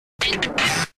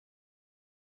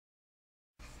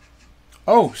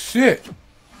Oh shit!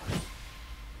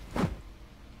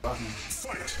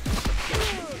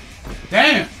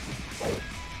 Damn!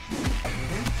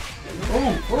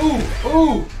 Ooh, ooh,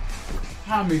 ooh!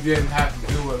 Tommy didn't have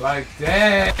to do it like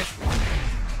that.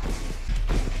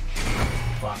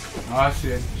 Fuck. Oh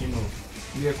shit. She moved.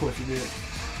 Yeah, of course she did.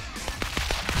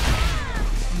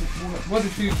 What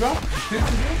did she drop? She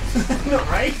No,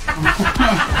 right? I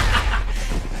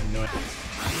know it.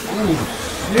 Oh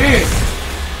shit!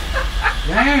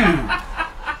 Damn!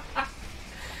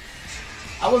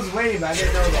 I was waiting, but I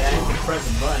didn't know that I had to press a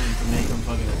button to make him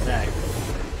fucking attack.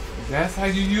 That's how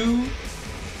you use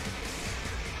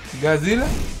Godzilla?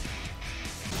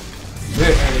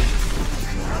 Yeah.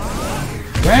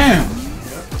 Damn!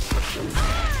 Yep.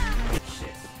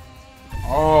 Shit.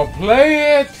 Oh, play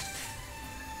it!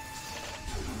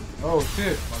 Oh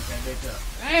shit. Fuck that bitch up.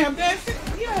 Damn, that shit.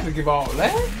 You don't have to give all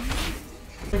that.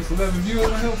 There's 11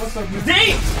 viewers on here. What's up, man?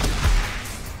 Damn!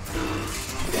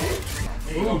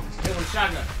 There you Ooh. go. Hit with a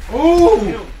shotgun. Ooh!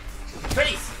 Hit him.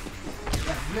 Face!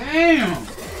 Damn!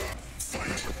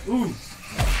 Ooh!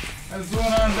 That's going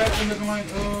on back there looking like,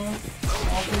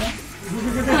 awful.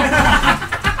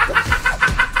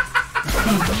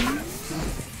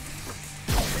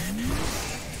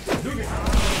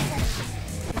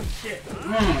 Shit.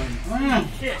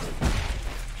 Shit.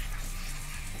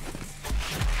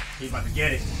 He's about to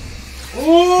get it.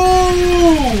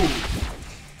 Ooh!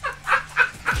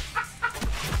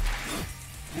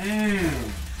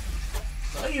 Damn.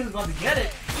 So he was about to get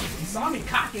it. He saw me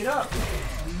cock it up.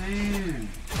 Man.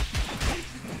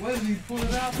 What did he pull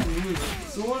it out from? Was it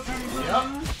sword coming Yup.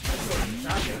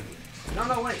 Shotgun.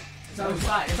 No, wait. It's on the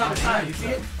side. It's on the side. You see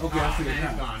it? Okay, I see it man, now.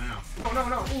 it's gone now. Oh, no.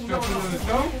 Ooh, Gotta put it in the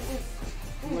stove?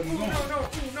 What you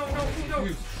no.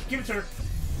 You- Give it to her.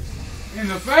 In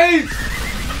the face!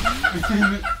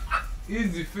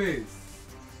 In the face.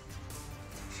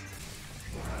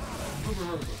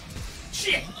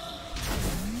 Shit.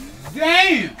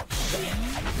 Damn!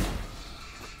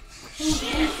 Whose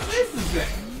face is that?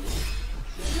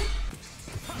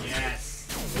 Yes.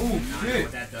 Oh Now I know shit.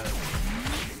 what that does.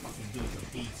 Fucking dude's a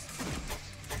beast.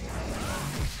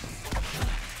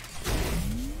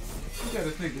 You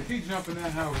gotta think, if he jump in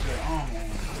that house with that arm on,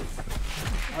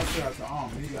 I shot the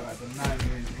arm, he got like a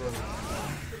 90-inch burger.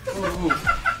 Ooh.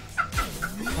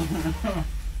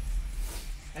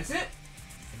 That's it?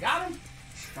 I got him?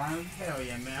 Finally? Hell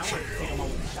yeah, man. I wanted to take him out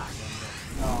with a shotgun,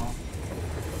 though. No.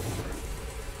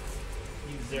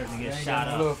 He deserves to I get ain't shot got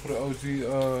up. no love for the OG,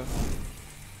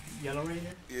 Yellow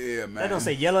Ranger? yeah, man. That don't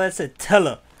say yellow, that said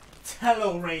Tello.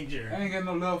 Tello Ranger. I ain't got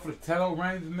no love for the Tello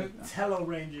Ranger, nigga. Tello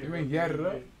Ranger. You ain't got it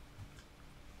up?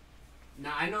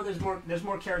 Now I know there's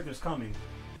more characters coming.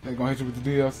 They gonna hit you with the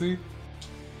DLC?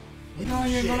 You know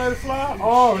you ain't Shit. gonna let it fly?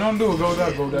 Oh, don't do it. Go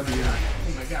that. Oh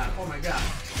my god.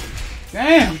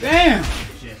 Damn.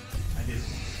 Shit. I did it.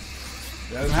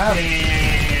 That doesn't happen.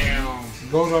 Damn.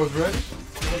 Gold, I was ready.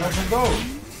 That's some gold.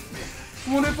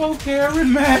 24 karat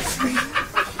max.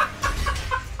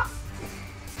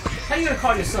 How you gonna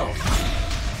call yourself?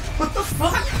 What the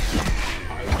fuck?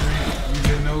 You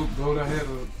didn't know gold I had a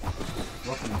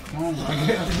fucking clone, I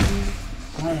guess.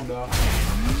 Clone, dog.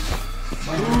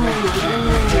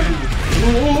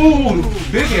 Ooh,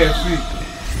 big ass feet.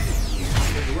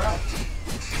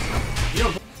 Yo,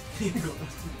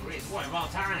 greatest boy of all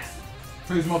time.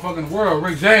 Prettiest motherfucker in the world,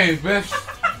 Rick James, bitch.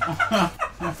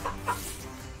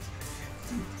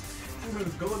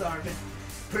 Goldar,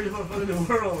 prettiest motherfucker in the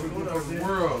world. Goldar, The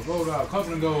world, gold out,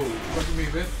 couple of gold. Look at me,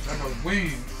 bitch. Like a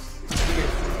wing.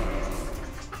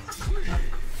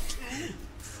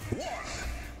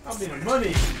 I'm being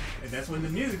money. And that's when the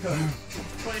music comes.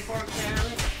 24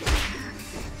 karat.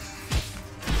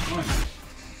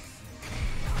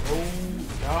 Oh,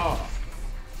 dog.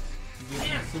 You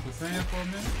get some Super Saiyan for a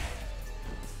minute?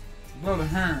 Blow the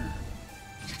horn.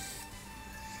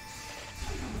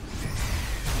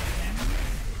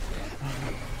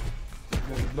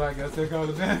 Let the black guy take all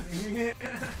the damage.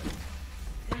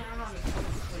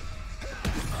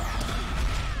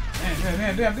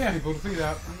 Damn, he pulled the feet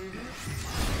out.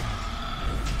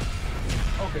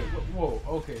 Okay, whoa,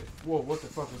 what the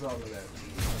fuck was all of that?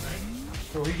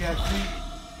 So he got feet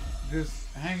just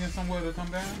hanging somewhere to come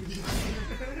down?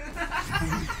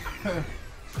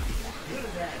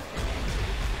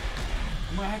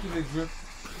 I'm gonna activate grip.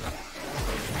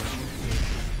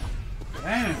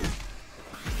 Damn!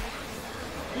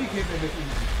 He kicked that bitch in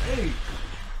the face.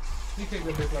 He kicked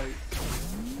that bitch like...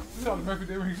 You saw the Murphy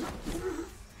did ring.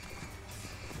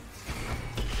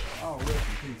 Oh, rest in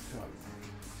peace, Charlie.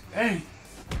 Dang!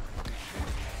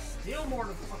 Still more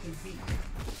to fucking beat.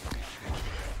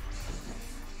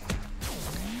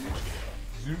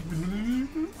 Keep him in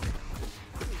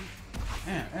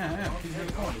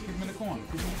the corner. Keep him in the corner.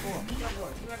 Keep him in the corner. Keep that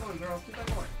going. Keep that going, girl. Keep that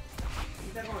going.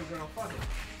 Keep that going, girl. Fuck it.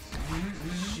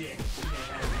 Shit.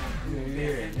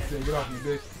 Yeah. Say, get off me,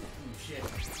 bitch. Shit.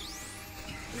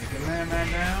 Take the landman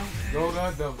down. Go to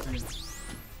double team.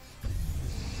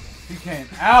 He came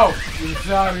out with a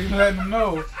shot. He letting him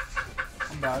know.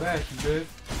 I'm about action, bitch.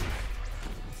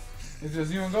 It's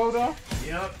just you and Goldar?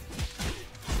 Yep.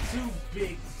 Two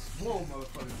big, swole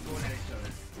motherfuckers going at each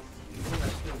other. I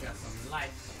still got some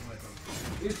life with them.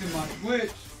 It's in my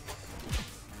Switch.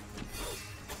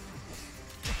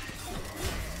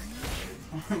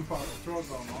 I'm about to throw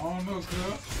something. I don't know, cuz.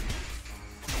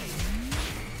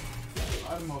 A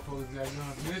lot of motherfuckers got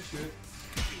guns in this shit.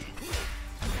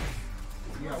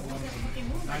 You got one of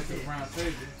them nice little round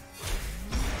table.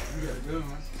 You got a good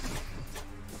one.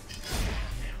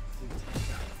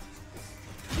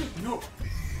 No.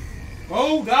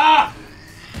 Hold up!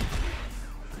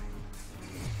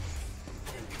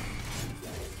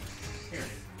 Here it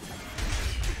is.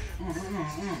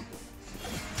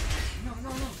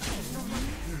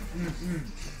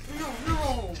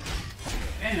 No.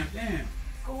 Damn.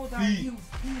 Goldar, you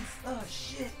piece of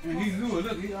shit. And he knew it.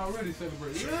 Look, he already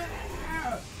celebrated.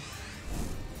 Yeah.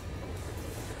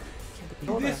 He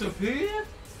disappeared?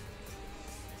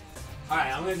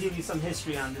 Alright, I'm gonna give you some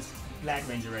history on this Black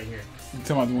Ranger right here. You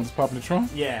talking about the one that's popping the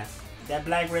trunk? Yeah. That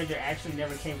Black Ranger actually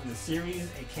never came from the series.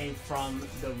 It came from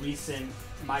the recent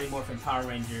Mighty Morphin Power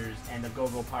Rangers and the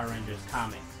Go-Go Power Rangers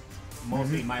comics.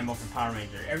 Mostly Mighty Morphin Power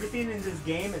Ranger. Everything in this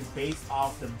game is based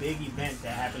off the big event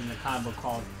that happened in the comic book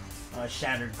called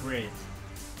Shattered Grid.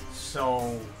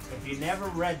 So, if you never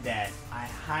read that, I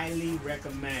highly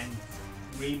recommend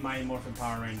read Mighty Morphin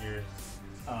Power Rangers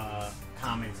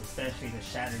comics, especially the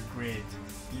Shattered Grid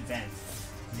event.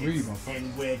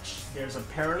 In which there's a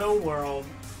parallel world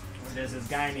where there's this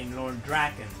guy named Lord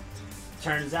Draken.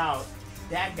 Turns out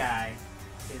that guy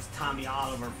is Tommy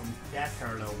Oliver from that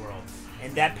parallel world.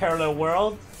 In that parallel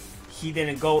world, he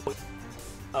didn't go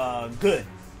good.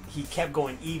 He kept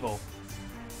going evil.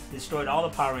 Destroyed all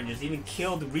the Power Rangers, even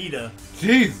killed Rita.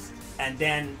 Jeez. And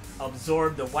then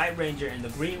absorbed the White Ranger and the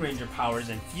Green Ranger powers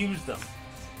and fused them.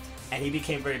 And he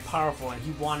became very powerful, and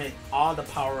he wanted all the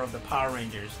power of the Power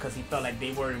Rangers because he felt like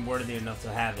they weren't worthy enough to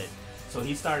have it. So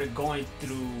he started going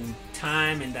through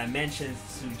time and dimensions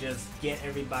to just get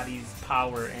everybody's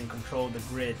power and control the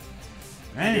grid.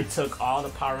 And it took all the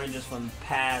Power Rangers from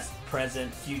past,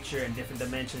 present, future, and different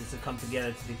dimensions to come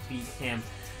together to defeat him.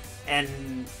 And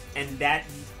in that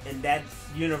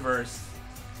universe,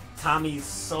 Tommy's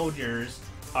soldiers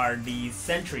are the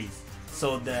sentries.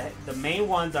 So the main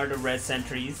ones are the red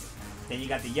sentries. Then you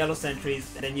got the yellow sentries,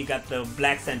 and then you got the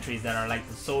black sentries that are like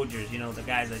the soldiers, you know, the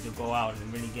guys that just go out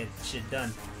and really get shit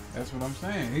done. That's what I'm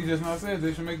saying. He just not said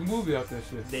they should make a movie out that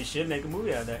shit. They should make a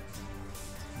movie out of that.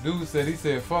 Dude said, he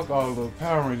said, fuck all the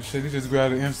Power Ranger shit. He just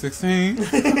grabbed an M16.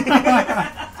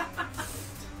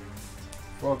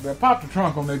 Fuck that. Pop the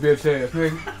trunk on that bitch ass,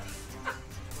 nigga.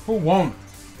 Who won it?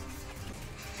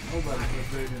 Nobody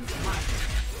put big in the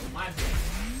My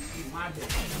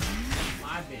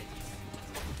bitch.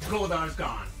 Goldar's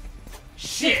gone.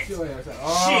 Shit. Your ass out.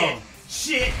 Oh.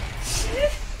 Shit.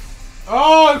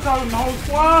 Oh, it's calling the whole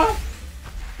squad?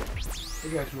 They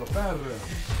got you up out of there.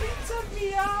 He took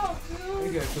me out, dude.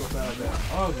 They got you up out of there.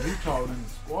 Oh, he calling in the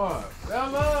squad.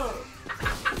 Bella!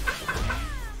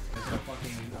 There's a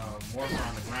fucking morpher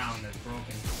on the ground that's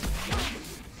broken.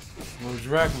 Well,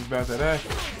 Drac was about that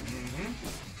action. Mm-hmm.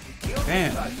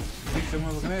 Damn. Beat some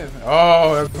motherfucking ass.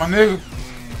 Oh, that's my nigga.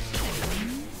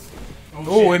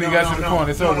 Oh, and he got to the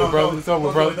corner. It's over, brother. It's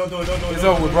over, brother. Don't do it. It's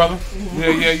over, brother.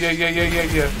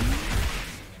 Yeah.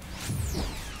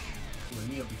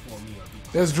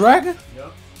 That's Dragon?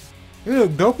 Yep. He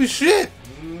look dope as shit.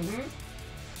 Mm-hmm.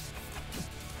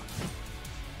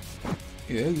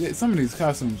 Yeah, some of these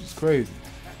costumes is crazy.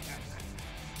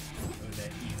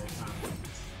 That evil Tommy.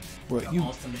 Boy, The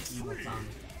ultimate evil Tommy.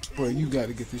 Boy, you got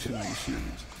to get this shit on your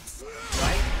shoes.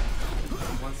 Right?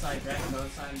 One side Dragon, the other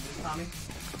side this Tommy.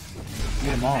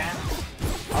 Get them all. I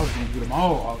was gonna get them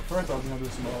all. First, I was gonna do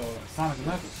some Sonic and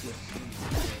Knuckles shit.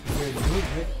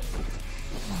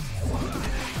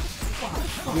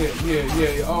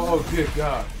 Yeah. Oh, good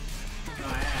God. No, I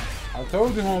asked. I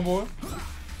told you, homeboy.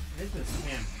 This is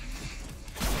him.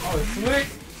 Oh, it's Slick.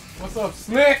 What's up,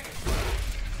 Slick?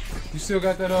 You still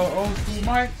got that old school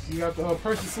mic? You got the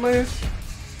Percy Sledge?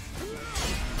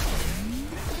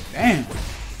 Damn.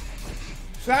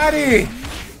 Shotty.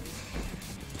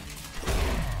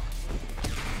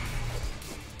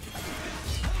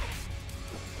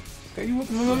 Okay, you with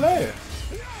the little lad.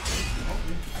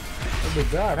 Oh my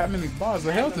God, how many bars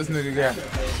of health this nigga got?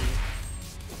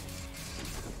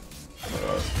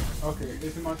 Okay,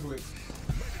 it's in my twitch.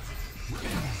 In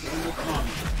the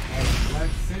comments, Black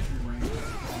Century Ring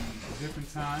from different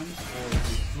times, or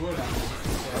Jordan,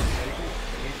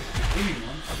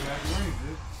 anyone, Black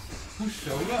Ranger, who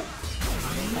showed up.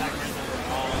 Black Ranger were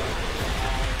all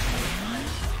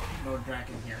Lord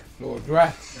Draken here. Lord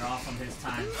Draken. They're all from his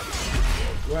time.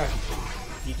 Lord Draken.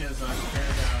 He just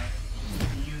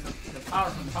he used the power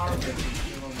from Power Ranger to give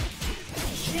him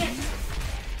shit.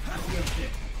 I don't give a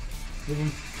shit. Give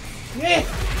him. Yeah.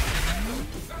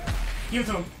 Give it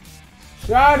to him.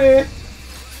 Shot it.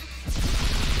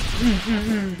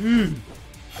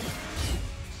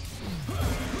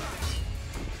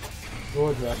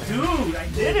 Lord Draken. Dude, I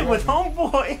did it with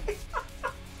homeboy.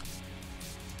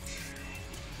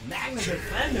 Magna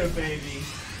Defender, baby.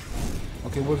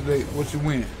 Okay, what you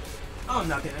win? Oh,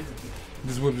 nothing. I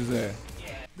Just whipped his ass.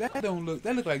 Yeah.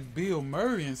 That look like Bill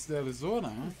Murray instead of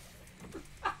Zordon.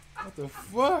 What the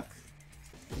fuck?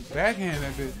 Backhand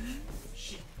that bitch.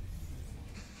 Shit.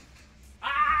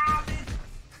 Ah, bitch.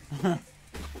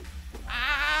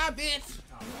 Ah, bitch.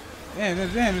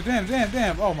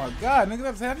 Damn. Oh my God, nigga,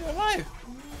 that was half your life.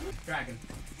 Dragon.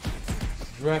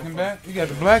 Dragon back? You got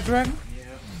the black dragon? Yeah.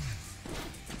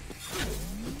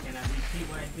 Can I repeat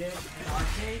what I did in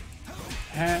arcade?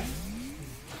 Huh?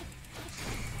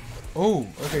 Oh,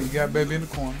 okay, you got baby in the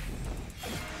corner.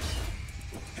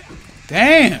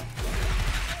 Damn!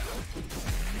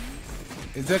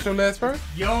 Is that your last first?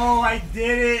 Yo, I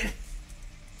did it!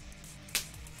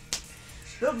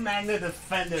 The Magna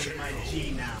Defender is my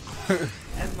G now.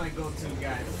 That's my go-to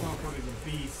guy. This motherfucker's a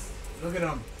beast. Look at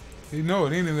him. You know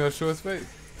it, he ain't even got a short space.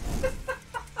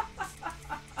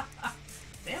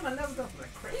 Damn, I leveled up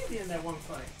like crazy in that one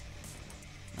fight.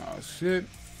 Oh shit.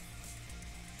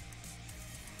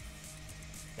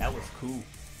 That was cool.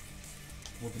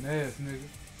 Whooping ass, nigga.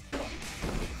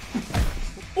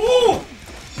 Ooh!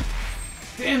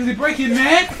 Damn, did he break your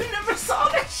neck? I never saw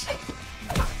that shit.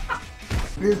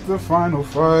 It's the final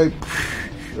fight.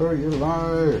 Show your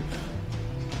life.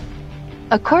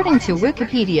 According to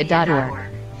Wikipedia.org,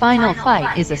 Final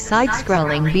Fight is a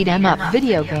side-scrolling beat-em-up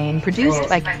video game produced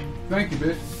by... Thank you,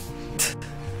 bitch.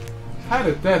 How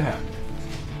did that happen?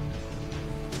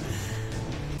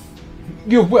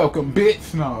 You're welcome,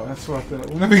 bitch. No, that's what I thought.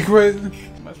 Wouldn't that be crazy?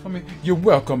 That's for me. You're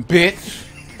welcome, bitch.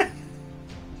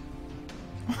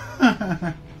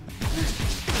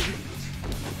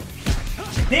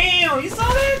 Damn, you saw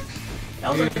that?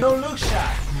 That was a no-look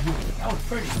shot. That was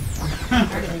pretty. I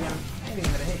didn't even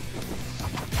get a hit.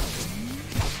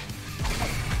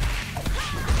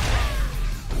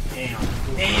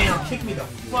 Damn, kick me the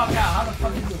fuck out. How the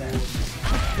fuck you do that?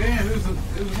 Damn, it was a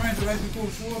range that actually pulled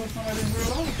a sword or something I didn't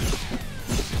realize.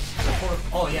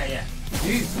 Oh, yeah.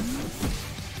 Jesus.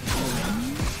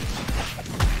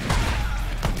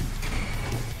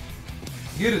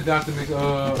 Get it, Dr.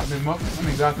 McMuffin. I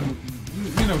mean, Dr.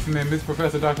 You know what your name is,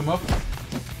 Professor Dr. Muffin.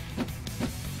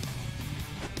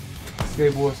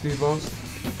 Skateboard Steve Boss.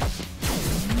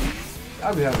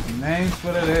 I'll be having some names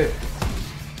for that ass.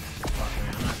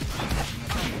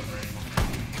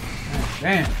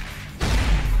 Damn.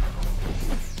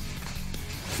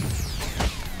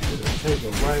 Take a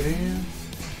right in,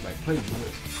 like play with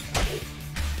it.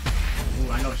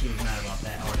 Ooh, I know she was mad about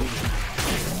that. Or he was mad about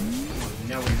that. He was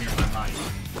nowhere near my body.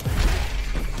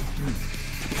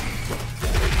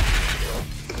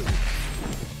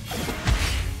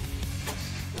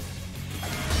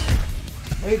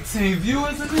 18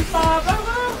 viewers in this five,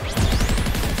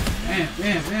 Damn.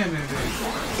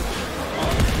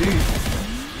 Oh, Jesus.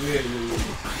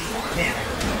 Yeah.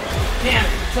 Damn it.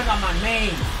 Took out my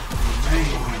main.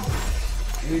 Man.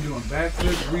 They doing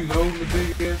backflips, reloading the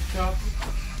big ass chopper.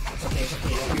 It's okay.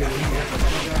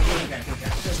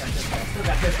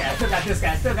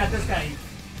 Still got this guy.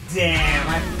 Damn, I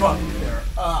fucked her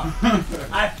up.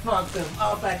 I fucked him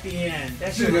up at the end.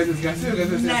 That shit was nasty.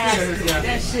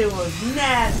 That shit was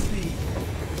nasty.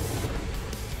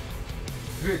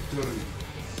 Victory.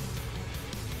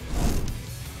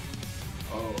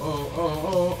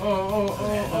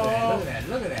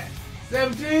 Look at that.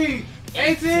 17,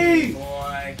 18.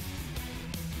 Boy.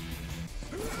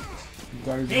 You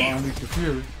gotta go unleash the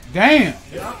fury. Damn.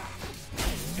 Yep.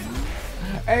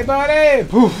 Hey, buddy.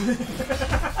 Poof.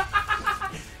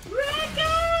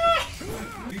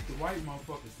 Beat the white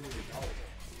motherfucker. Say the dog.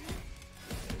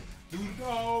 Do the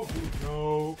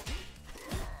dog.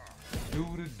 Do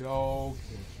the dog.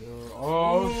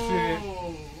 Oh shit.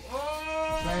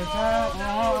 Same time.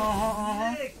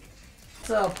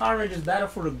 Power Rangers Battle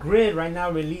for the Grid right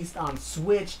now released on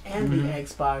Switch and the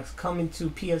Xbox, coming to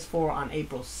PS4 on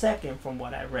April 2nd, from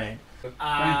what I read.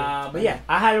 But yeah,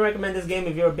 I highly recommend this game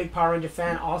if you're a big Power Ranger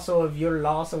fan. Also, if you're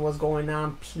lost on what's going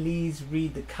on, please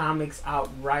read the comics out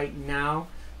right now.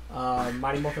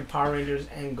 Mighty Morphin Power Rangers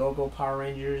and Go-Go Power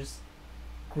Rangers.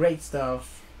 Great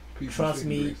stuff. Trust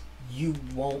me, you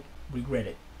won't regret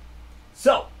it.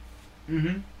 So,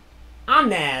 I'm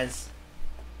Naz.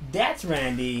 That's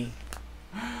Randy.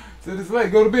 So this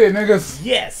late, go to bed, niggas.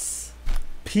 Yes.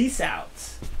 Peace out.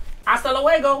 Hasta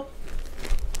luego.